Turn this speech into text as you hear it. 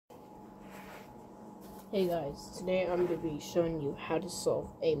Hey guys, today I'm going to be showing you how to solve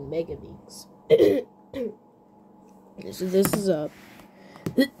a Megaminx. So this is a...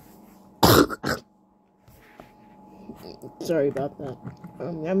 Sorry about that.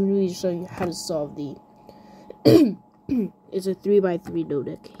 I'm going to be showing you how to solve the... It's a 3x3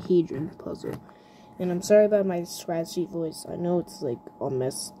 dodecahedron puzzle. And I'm sorry about my scratchy voice. I know it's like all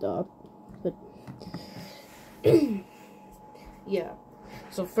messed up. But... yeah.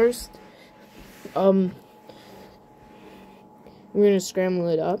 So first... we're going to scramble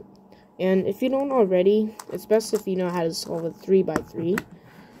it up. And if you don't already, it's best if you know how to solve a 3x3.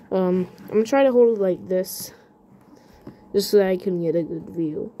 I'm going to try to hold it like this, just so that I can get a good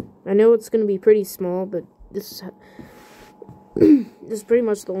view. I know it's going to be pretty small, but this is pretty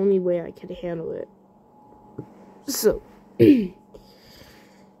much the only way I can handle it. So, maybe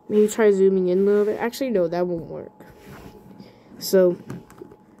try zooming in a little bit. Actually, no, that won't work. So,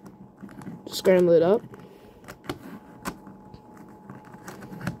 scramble it up.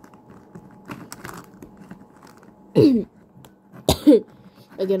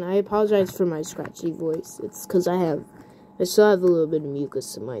 Again, I apologize for my scratchy voice. It's because I still have a little bit of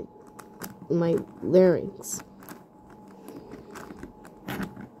mucus in my larynx.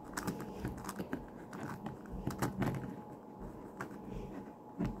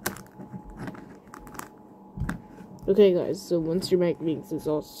 Okay, guys. So once your Megaminx is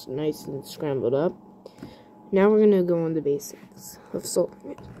all nice and scrambled up, now we're gonna go on the basics of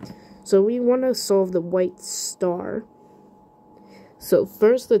solving it. So we want to solve the white star. So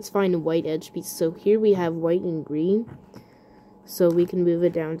first, let's find a white edge piece. So here we have white and green. So we can move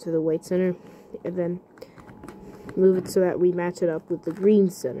it down to the white center, and then move it so that we match it up with the green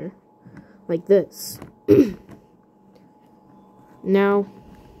center, like this. Now,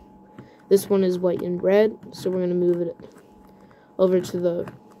 this one is white and red, so we're going to move it over to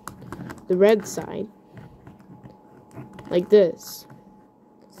the red side, like this.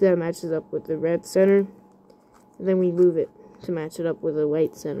 So that matches up with the red center, and then we move it to match it up with the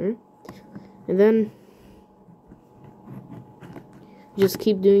white center, and then just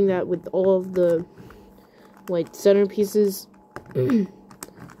keep doing that with all of the white center pieces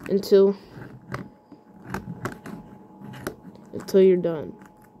until you're done.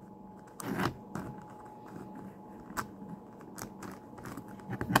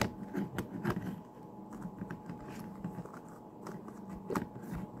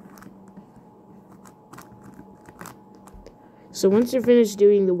 So once you're finished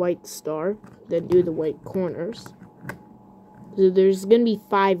doing the white star, then do the white corners. So there's going to be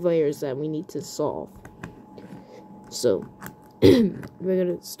 5 layers that we need to solve. So we're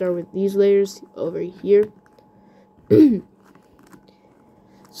going to start with these layers over here.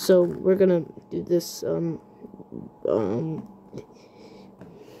 So we're going to do this,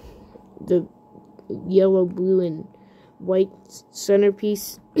 the yellow, blue, and white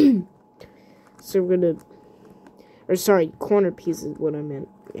centerpiece. So we're going to, or sorry, corner piece is what I meant,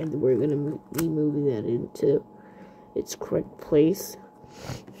 and we're going to be moving that into its correct place.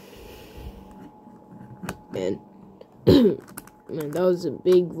 And man, that was a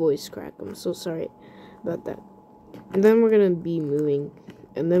big voice crack. I'm so sorry about that. And then we're going to be moving,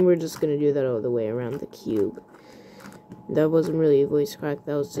 and then we're just going to do that all the way around the cube. That wasn't really a voice crack,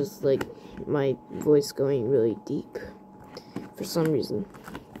 that was just like my voice going really deep for some reason.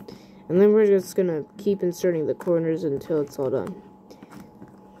 And then we're just going to keep inserting the corners until it's all done.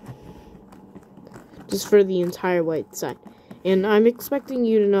 Just for the entire white side. And I'm expecting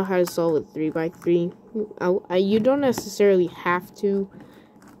you to know how to solve a 3x3. You don't necessarily have to,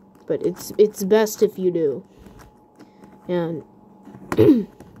 but it's best if you do. And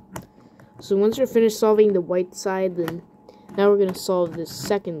so once you're finished solving the white side, then now we're going to solve this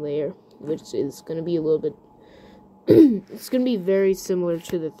second layer, which is going to be a little bit... it's going to be very similar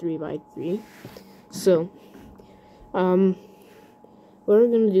to the 3x3. So, what we're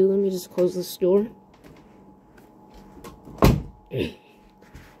going to do, let me just close this door.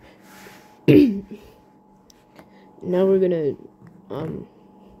 Now we're going to,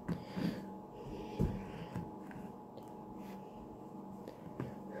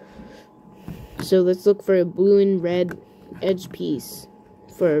 so let's look for a blue and red edge piece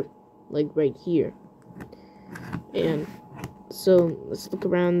for, like, right here. And so let's look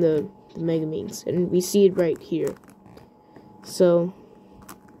around the Megaminx, and we see it right here. So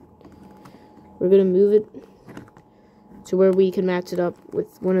we're going to move it to where we can match it up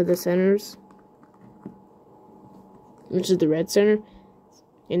with one of the centers, which is the red center.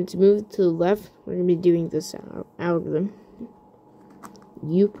 And to move it to the left, we're going to be doing this algorithm.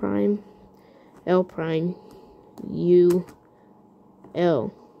 U prime, L prime, U,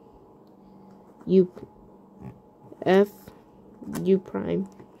 L. U F, U prime,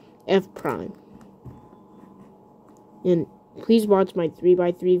 F prime. And please watch my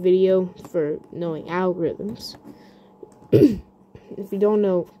 3x3 video for knowing algorithms. If you don't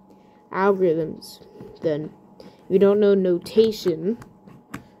know algorithms, then if you don't know notation,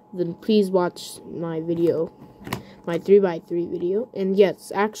 then please watch my video, my 3x3 video. And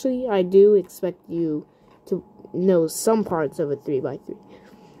yes, actually, I do expect you to know some parts of a 3x3.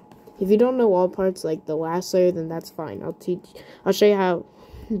 If you don't know all parts, like the last layer, then that's fine. I'll show you how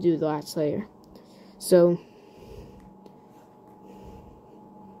to do the last layer. So,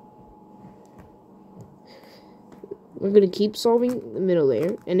 we're going to keep solving the middle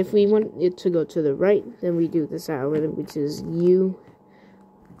layer, and if we want it to go to the right, then we do this algorithm, which is U,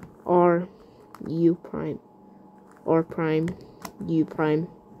 R, U prime, R prime, U prime,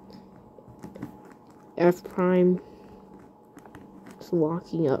 F prime, it's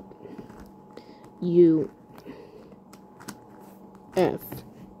locking up, U, F,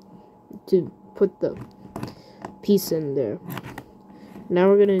 to put the piece in there. Now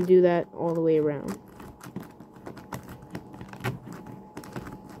we're going to do that all the way around.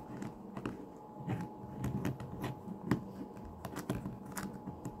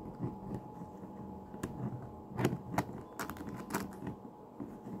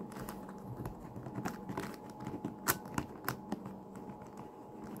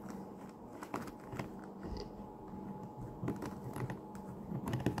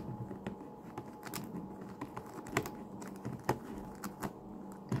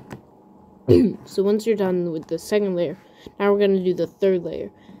 So once you're done with the second layer, now we're going to do the third layer.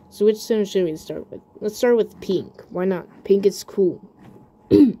 So which center should we start with? Let's start with pink. Why not? Pink is cool.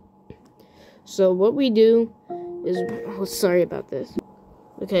 So what we do is... Oh, sorry about this.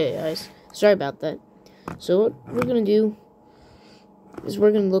 Okay, guys. Sorry about that. So what we're going to do is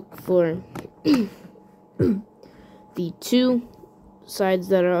we're going to look for the two sides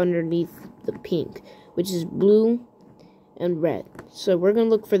that are underneath the pink, which is blue and red. So we're going to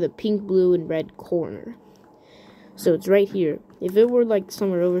look for the pink, blue, and red corner. So it's right here. If it were like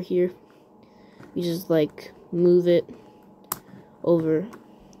somewhere over here, you just like move it over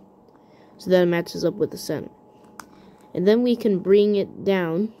so that it matches up with the center. And then we can bring it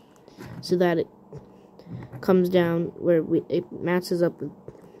down so that it comes down where it matches up with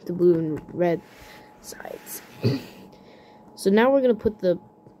the blue and red sides. So now we're going to put the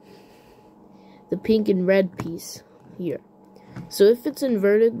pink and red piece here. So if it's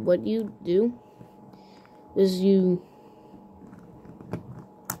inverted, what you do is you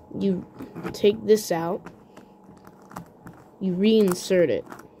take this out, you reinsert it,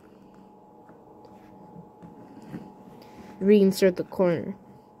 reinsert the corner,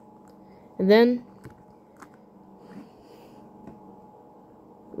 and then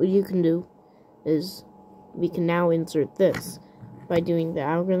what you can do is we can now insert this by doing the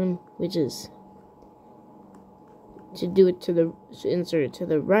algorithm, which is to insert it to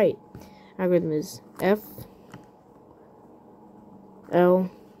the right. Algorithm is F,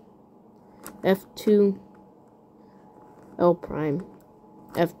 L, F2, L prime,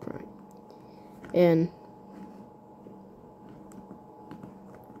 F prime. And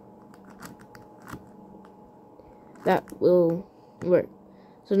that will work.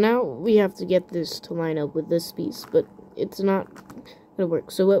 So now we have to get this to line up with this piece, but it's not gonna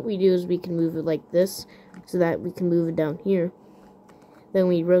work. So what we do is we can move it like this, so that we can move it down here. Then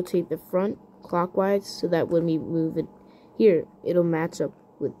we rotate the front clockwise, so that when we move it here, it'll match up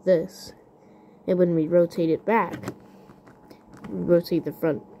with this. And when we rotate it back, we rotate the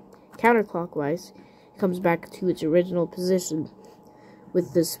front counterclockwise, it comes back to its original position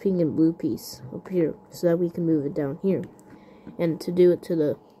with this pink and blue piece up here, so that we can move it down here. And to move it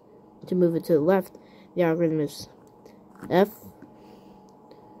to the left, the algorithm is F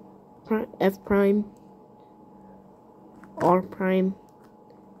prime, R prime,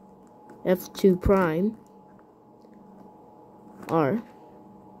 F2 prime, R,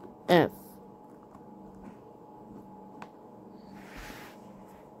 F.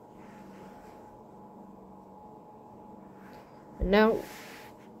 And now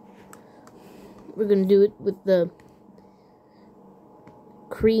we're going to do it with the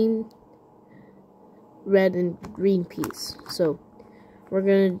cream, red, and green piece. So we're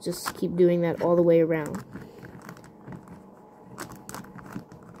going to just keep doing that all the way around.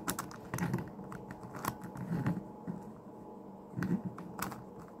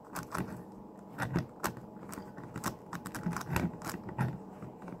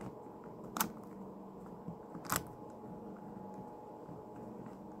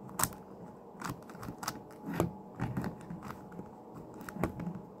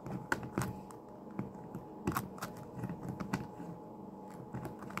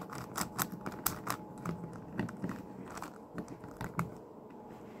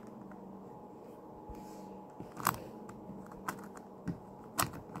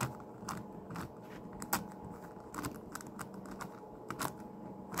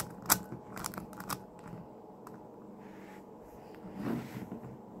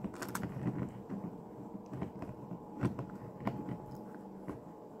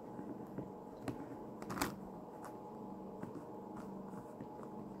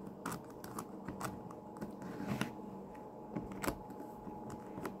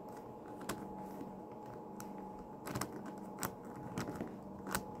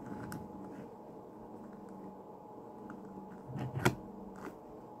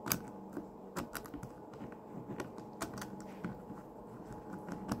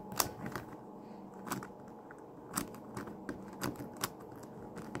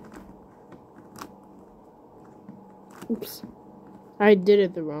 Oops. I did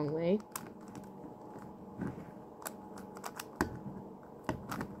it the wrong way.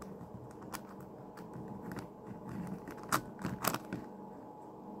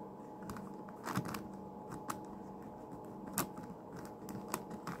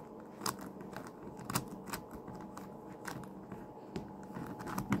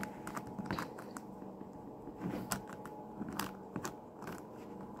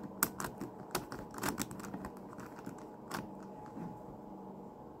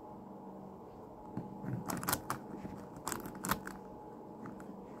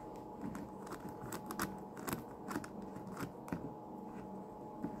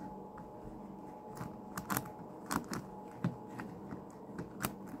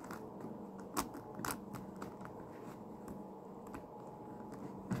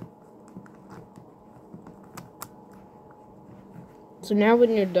 So now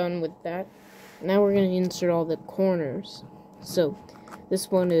when you're done with that, now we're going to insert all the corners. So this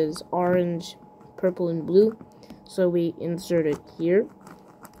one is orange, purple, and blue. So we insert it here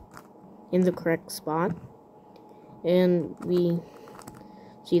in the correct spot. And we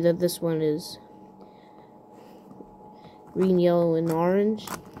see that this one is green, yellow, and orange.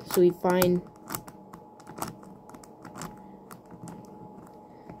 So we find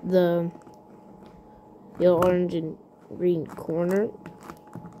the yellow, orange, and green corner.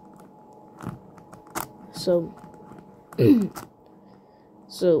 So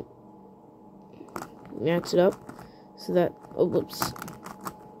so match it up so that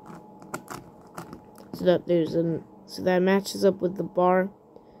so that matches up with the bar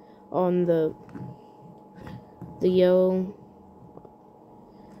on the yellow,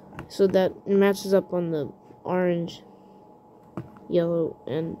 so that it matches up on the orange, yellow,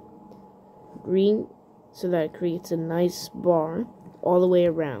 and green, so that it creates a nice bar all the way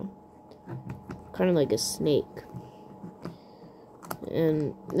around, kind of like a snake.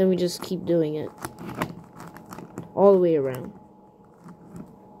 And then we just keep doing it all the way around.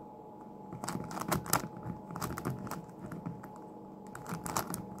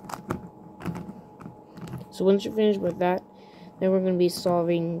 So once you're finished with that, then we're going to be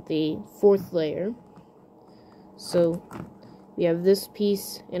solving the fourth layer. So we have this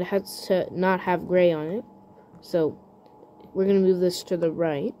piece, and it has to not have gray on it. So we're going to move this to the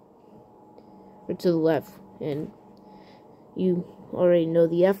right, or to the left. And you already know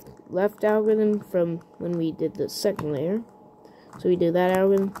the left algorithm from when we did the second layer. So we do that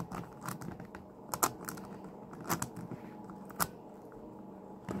algorithm.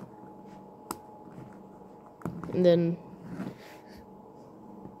 And then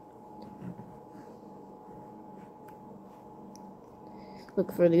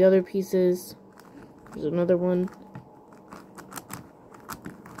look for the other pieces. There's another one.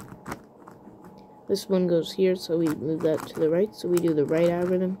 This one goes here, so we move that to the right. So we do the right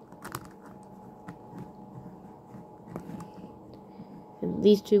algorithm. And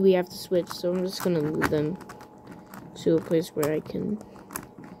these two we have to switch, so I'm just going to move them to a place where I can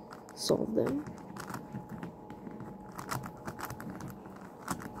solve them.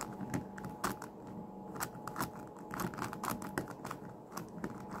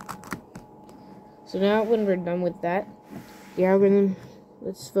 So now when we're done with that, the algorithm,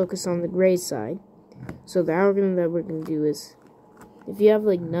 let's focus on the gray side. So the algorithm that we're going to do is, if you have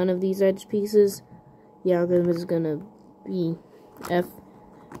like none of these edge pieces, the algorithm is going to be F,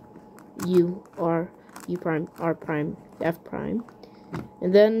 U, R, U prime, R prime, F prime.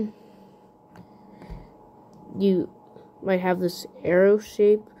 And then you might have this arrow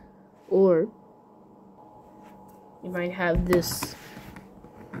shape, or you might have this,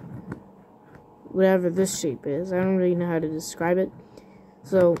 whatever this shape is. I don't really know how to describe it.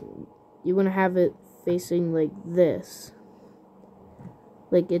 So you want to have it facing like this.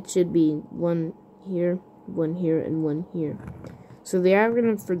 Like it should be one here, and one here. So the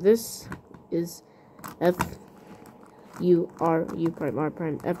algorithm for this is F, U, R, U prime, R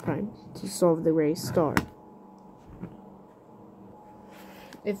prime, F prime to solve the gray star.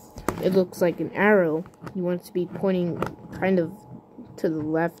 If it looks like an arrow, you want it to be pointing kind of to the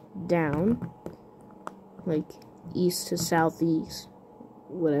left down, like east to southeast,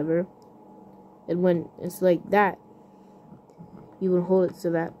 whatever. And when it's like that, you would hold it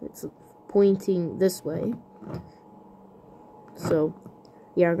so that it's pointing this way. So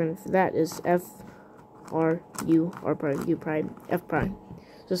the algorithm for that is F, R, U, R prime, U prime, F prime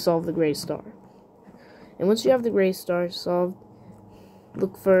to solve the gray star. And once you have the gray star solved,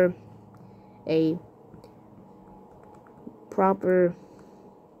 look for a proper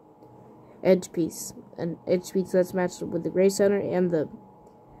edge piece, an edge piece that's matched with the gray center and the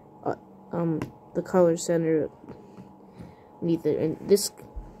color center neither. In this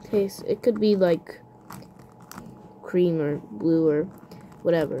case, it could be like cream or blue or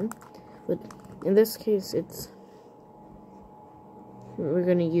whatever. But in this case, we're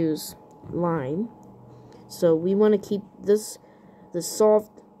gonna use lime. So we want to keep the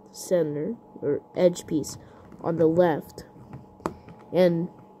soft center or edge piece on the left, and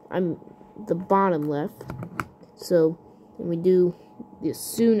I'm the bottom left. So we do the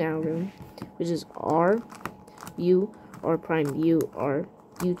soon algorithm, which is R, U, R prime, U, R,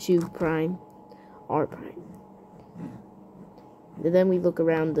 U2 prime, R prime. And then we look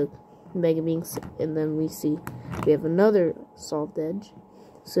around the Megaminx, and then we see we have another soft edge.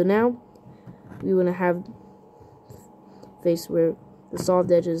 So now we want to have face where the soft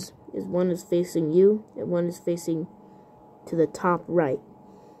edges is one is facing you and one is facing to the top right,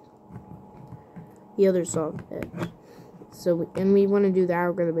 the other soft edge. So and we want to do the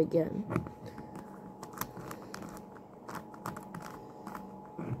algorithm again.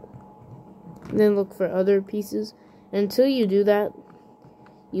 And then look for other pieces. And until you do that,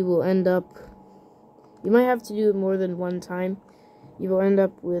 you will end up, you might have to do it more than one time. You will end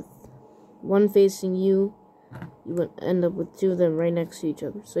up with one facing you. You will end up with two of them right next to each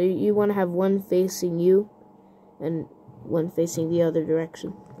other. So you want to have one facing you and one facing the other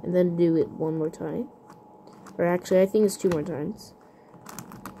direction. And then do it one more time. Or actually, I think it's 2 more times.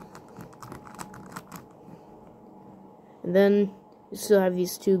 And then you still have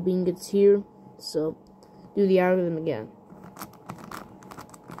these 2 bingots here. So do the algorithm again.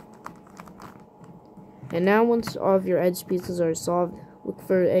 And now once all of your edge pieces are solved, look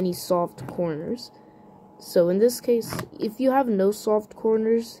for any soft corners. So in this case, if you have no soft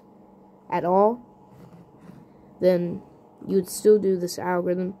corners at all, then you would still do this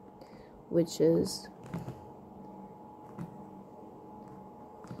algorithm, which is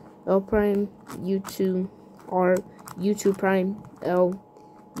L prime, U2, R, U2 prime, L,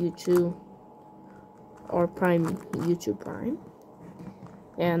 U2, R prime, U2 prime.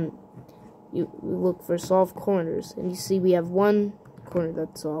 And you look for solved corners, and you see we have one corner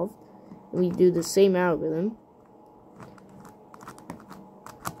that's solved, and we do the same algorithm.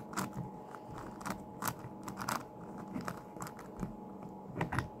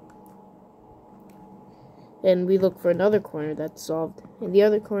 And we look for another corner that's solved, and the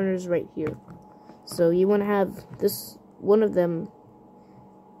other corner is right here. So you want to have this one of them,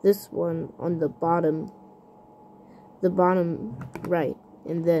 this one on the bottom right,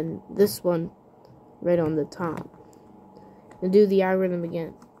 and then this one right on the top. And do the algorithm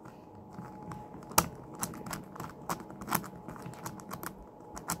again.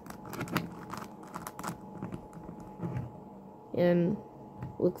 And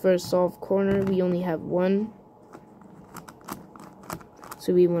look for a solved corner. We only have one,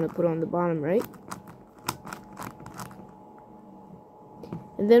 so we want to put on the bottom right.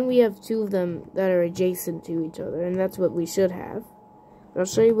 And then we have 2 of them that are adjacent to each other, and that's what we should have. But I'll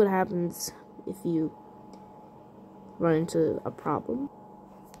show you what happens if you run into a problem.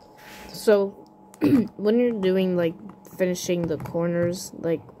 So when you're doing like finishing the corners,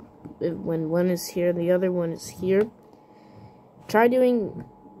 like when one is here and the other one is here, try doing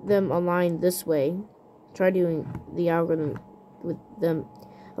them aligned this way. Try doing the algorithm with them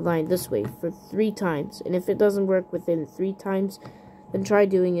aligned this way for 3 times. And if it doesn't work within 3 times, then try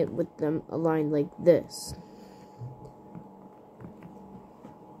doing it with them aligned like this.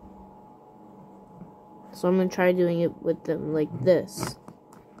 So I'm going to try doing it with them like this.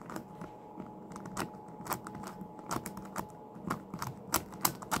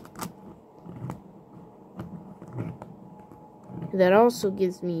 That also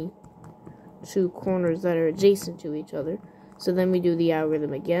gives me 2 corners that are adjacent to each other. So then we do the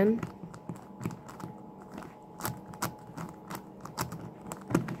algorithm again.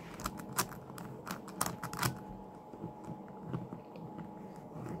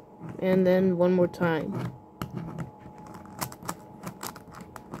 And then one more time.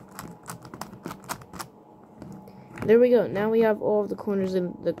 There we go. Now we have all of the corners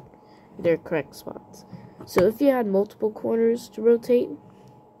in their correct spots. So if you had multiple corners to rotate,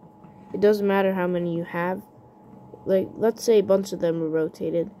 it doesn't matter how many you have. Like, let's say a bunch of them were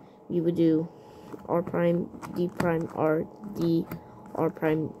rotated. You would do R prime, D prime, R, D, R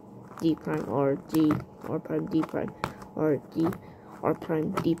prime, D prime, R, D, R prime, D prime, R, D, R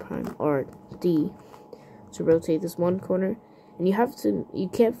prime, D prime, R, D to rotate this one corner. And you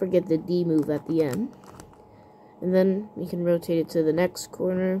can't forget the D move at the end. And then you can rotate it to the next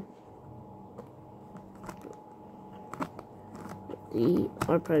corner. D,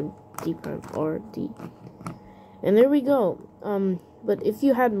 R prime, D prime, R, D. And there we go. But if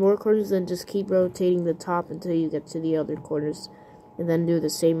you had more corners, then just keep rotating the top until you get to the other corners, and then do the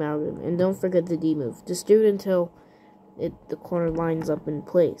same algorithm. And don't forget the D move. Just do it until the corner lines up in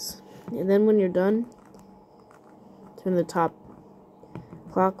place. And then when you're done, turn the top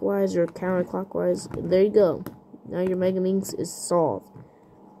clockwise or counterclockwise, and there you go. Now your Megaminx is solved.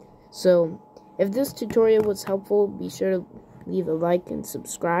 So, if this tutorial was helpful, be sure to leave a like and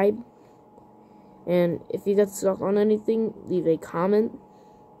subscribe. And if you got stuck on anything, leave a comment.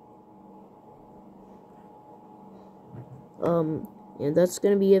 And that's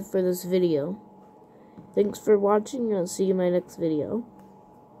gonna be it for this video. Thanks for watching, and I'll see you in my next video.